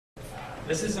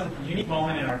This is a unique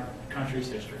moment in our country's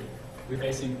history. We're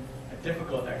facing a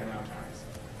difficult economic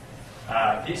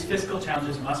times. These fiscal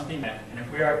challenges must be met, and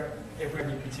if we are to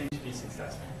continue to be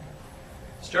successful.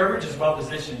 Sturbridge is well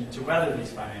positioned to weather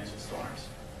these financial storms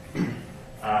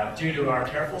due to our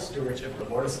careful stewardship of the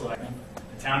Board of Selectmen,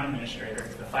 the Town Administrator,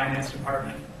 the Finance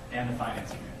Department, and the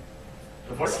Finance Committee.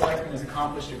 The Board of Selectmen has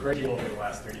accomplished a great deal over the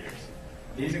last 3 years.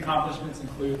 These accomplishments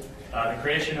include the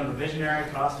creation of a visionary,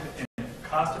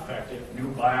 cost-effective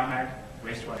new biomass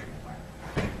wastewater treatment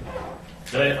plant,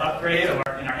 the upgrade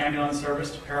in our ambulance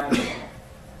service to Parallel,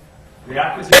 the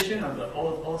acquisition of the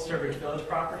old Sturbridge Village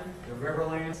property, the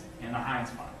Riverlands, and the Heinz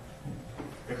Farm,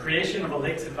 the creation of a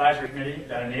Lakes Advisory Committee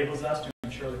that enables us to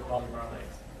ensure the quality of our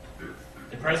lakes,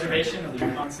 the preservation of the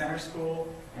Yukon Center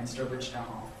School and Sturbridge Town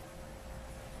Hall,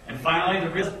 and finally,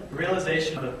 the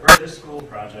realization of the Further School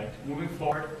project, moving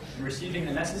forward and receiving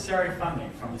the necessary funding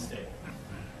from the state.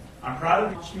 I'm proud of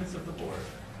the accomplishments of the board.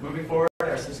 Moving forward,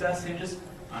 our success hinges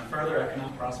on further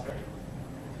economic prosperity.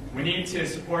 We need to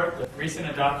support the recent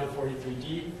adopted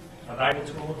 43D, a valuable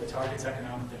tool that targets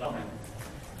economic development.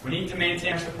 We need to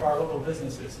maintain support our local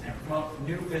businesses and promote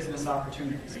new business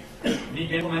opportunities. We need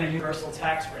to implement a universal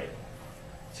tax rate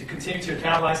to continue to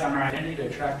capitalize on our identity to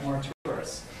attract more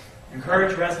tourists,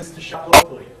 encourage residents to shop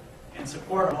locally, and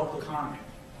support our local economy.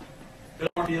 Build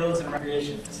more fields and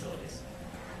recreation facilities.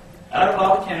 Out of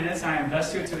all the candidates, I am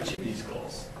best suited to achieve these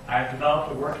goals. I have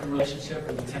developed a working relationship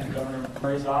with Lieutenant Governor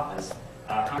Murray's office,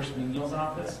 Congressman Neal's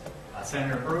office,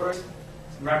 Senator Brewer's,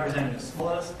 Representative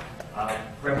Smola's,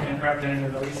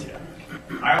 Representative Alicia.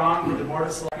 I, along with the Board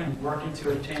of Selectmen, working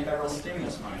to obtain federal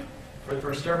stimulus money for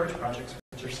Sturbridge projects,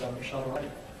 which are shovel-ready.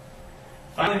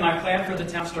 Finally, my plan for the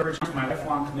town of Sturbridge is my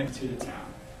lifelong commitment to the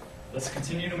town. Let's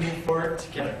continue to move forward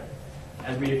together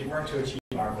as we work to achieve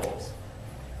our goals.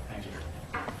 Thank you.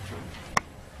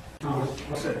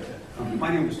 My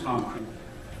name is Tom Crean.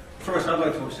 First, I'd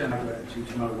like to extend my gratitude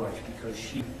to my wife because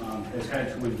she has had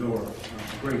to endure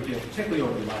a great deal, particularly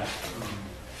over the last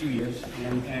few years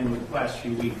and the last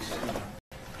few weeks,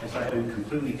 as I've been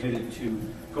completely committed to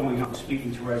going out and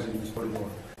speaking to residents for the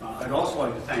board. I'd also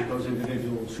like to thank those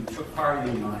individuals who took part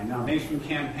in my nomination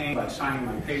campaign by signing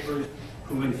my papers,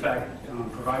 who in fact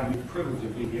provided me the privilege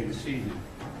of being here this evening.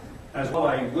 As well,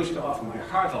 I wish to offer my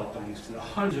heartfelt thanks to the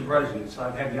hundreds of residents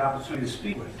I've had the opportunity to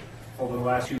speak with over the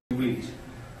last few weeks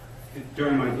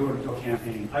during my door-to-door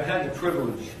campaign. I've had the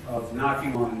privilege of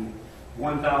knocking on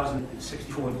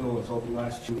 1,064 doors over the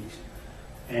last 2 weeks.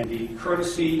 And the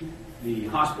courtesy, the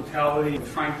hospitality, the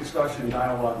frank discussion and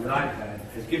dialogue that I've had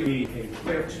has given me a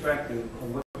clear perspective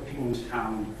of what people in this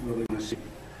town really want to see.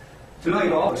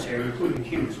 Tonight, all of us here, including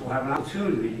candidates, will have an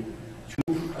opportunity to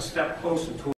move a step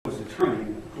closer towards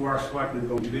determining who our selectmen are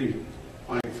going to be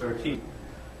on April 13th.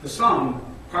 For some,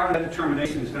 part of that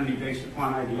determination is going to be based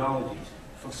upon ideologies.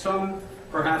 For some,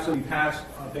 perhaps it will be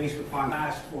based upon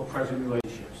past or present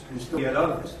relationships, and still yet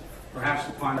others, perhaps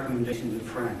upon recommendations of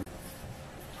friends.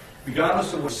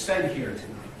 Regardless of what's said here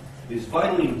tonight, it is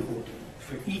vitally important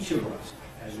for each of us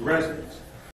as residents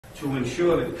to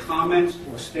ensure that comments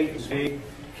or statements made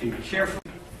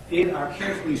are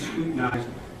carefully scrutinized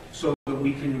so that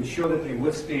we can ensure that they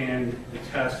withstand the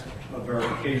test of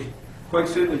verification. Quite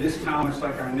simply, this town, much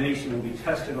like our nation, will be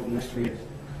tested over the next 3 years.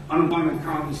 Unemployment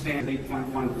currently stands at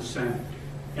 8.1%,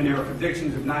 and there are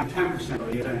predictions of 9-10% by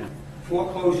the year's end.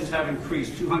 Foreclosures have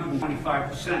increased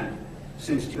 225%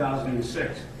 since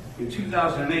 2006. In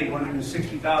 2008,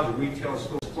 160,000 retail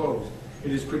stores closed.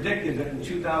 It is predicted that in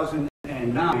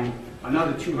 2009,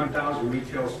 another 200,000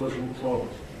 retail stores will close.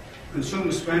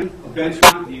 Consumer spending, a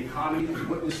benchmark, the economy is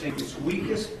witnessing its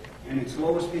weakest and its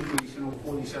lowest increase in over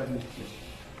 47 years.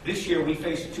 This year, we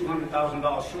face a $200,000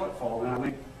 shortfall in our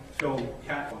landfill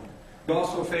cat fund. We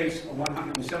also face a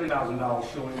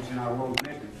 $170,000 shortage in our road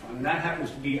management fund, and that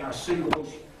happens to be our single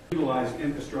most utilized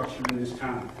infrastructure in this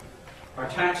town. Our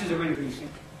taxes are increasing,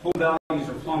 home values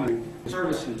are plummeting,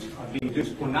 services are being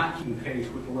reduced or not keeping pace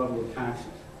with the level of taxes.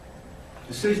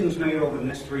 Decisions made over the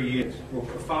next 3 years will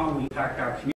profoundly impact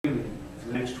our community for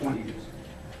the next 20 years.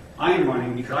 I am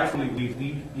running because I firmly believe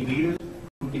we need leaders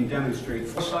who can demonstrate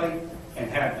foresight and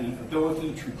have the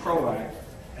ability to proact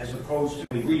as opposed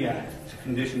to react to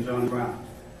conditions on the ground.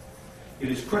 It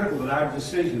is critical that our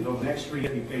decisions over the next 3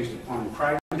 years be based upon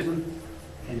pragmatism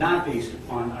and not based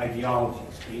upon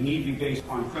ideologies. They need to be based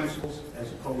upon principles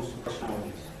as opposed to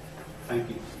personalities. Thank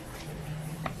you.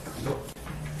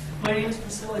 My name is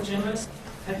Priscilla Jimis.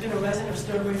 I've been a resident of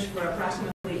Sturbridge for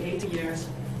approximately 18 years.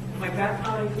 My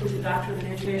background includes a doctorate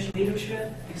in education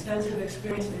leadership, extensive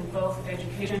experience in both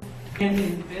education and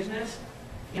in business,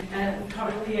 and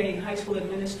currently a high school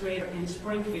administrator in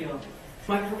Springfield.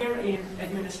 My career in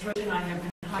administration, I have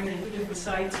been hired in 2 different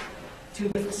sites to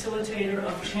be a facilitator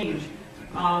of change.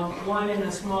 One in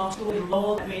a small school in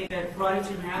Lowell that brought it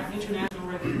to international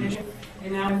recognition,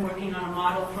 and now I'm working on a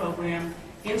model program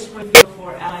in Springfield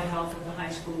for allied health at the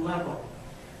high school level.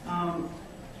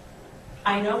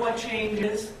 I know what change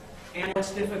is and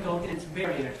what's difficult and its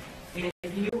barrier. And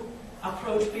if you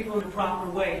approach people in the proper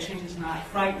way, change is not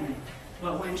frightening.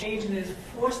 But when change is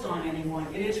forced on anyone,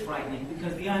 it is frightening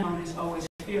because the unknown is always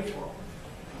fearful.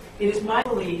 It is my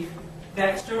belief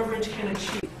that Sturbridge can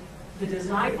achieve the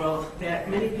desired growth that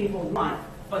many people want,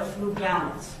 but through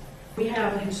balance. We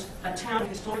have a town of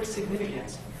historic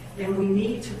significance, and we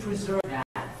need to preserve that.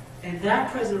 And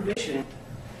that preservation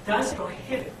doesn't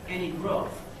prohibit any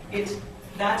growth.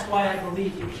 That's why I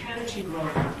believe you can achieve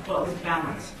growth, but with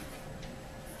balance.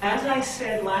 As I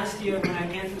said last year when I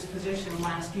ran for this position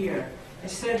last year, I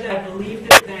said that I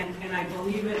believed it then, and I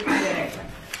believe it today,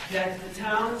 that the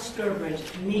town of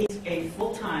Sturbridge needs a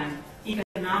full-time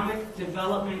economic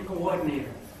development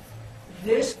coordinator.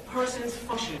 This person's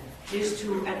function is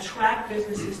to attract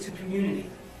businesses to community.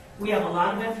 We have a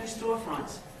lot of empty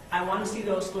storefronts. I want to see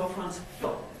those storefronts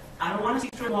filled. I don't want to see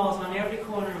strip malls on every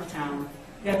corner of town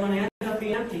that are going to end up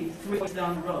being empty 3 weeks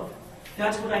down the road.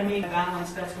 That's what I mean by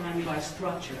balance. That's what I mean by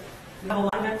structure. We have a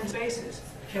lot of empty spaces.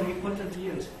 Can we put them to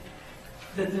use?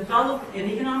 An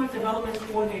economic development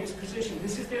coordinator's position,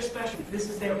 this is their specialty, this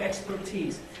is their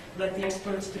expertise. Let the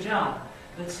experts to job.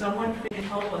 Let someone can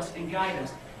help us and guide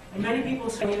us. And many people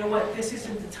say, you know what, this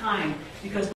isn't the time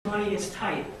because money is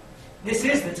tight. This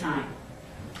is the time.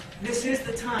 This is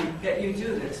the time that you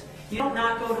do this. You don't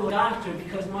not go to a doctor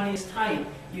because money is tight.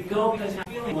 You go because you're not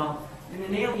feeling well. In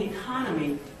an ailing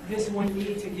economy, this one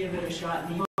need to give it a shot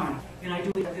in the arm. And I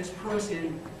do believe that this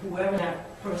person, whoever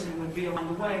that person would be along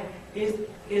the way, is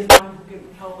one who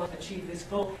can help us achieve this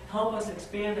goal, help us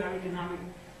expand our economic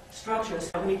structure so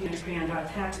that we can expand our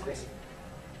tax base.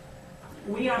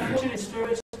 We are fortunate in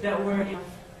Sturbridge that we're in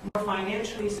a more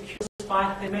financially secure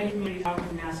spot than many communities are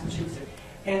in Massachusetts.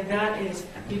 And that is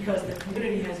because the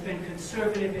community has been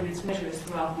conservative in its measures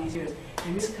throughout these years.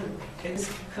 And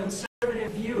this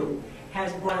conservative view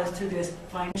has brought us to this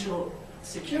financial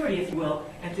security, if you will,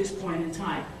 at this point in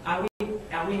time. Are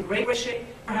we in great shape?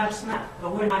 Perhaps not,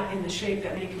 but we're not in the shape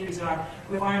that many communities are.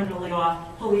 Firemen are laid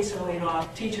off, police are laid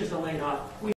off, teachers are laid off.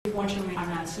 We fortunately are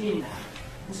not seeing that.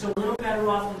 And so we're a little better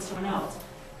off than someone else.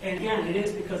 And again, it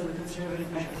is because of the conservative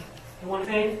measures. I want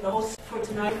to thank the hosts for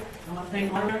tonight. I want to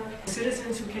thank the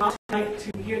citizens who came out tonight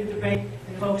to hear the debate,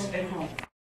 and the folks at home.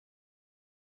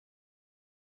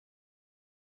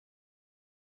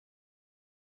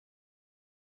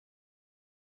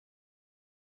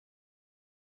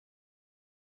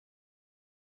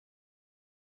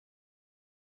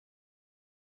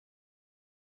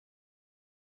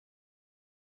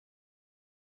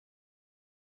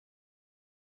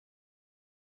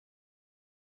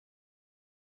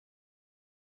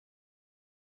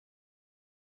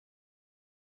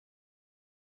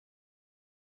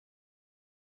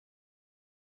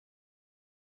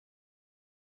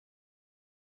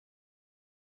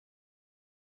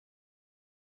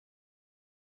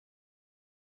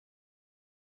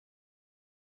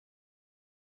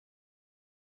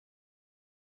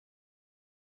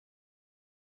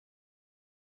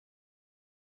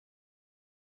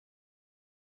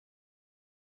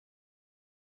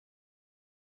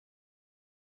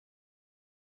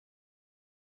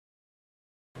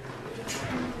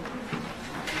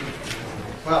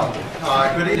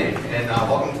 Well, good evening, and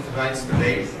welcome to tonight's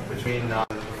debate between the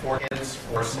four candidates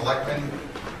for selectmen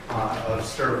of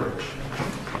Sturbridge.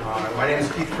 My name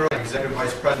is Keith Curley, Executive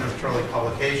Vice President of Turley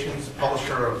Publications,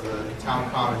 publisher of the Town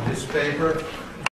Common newspaper,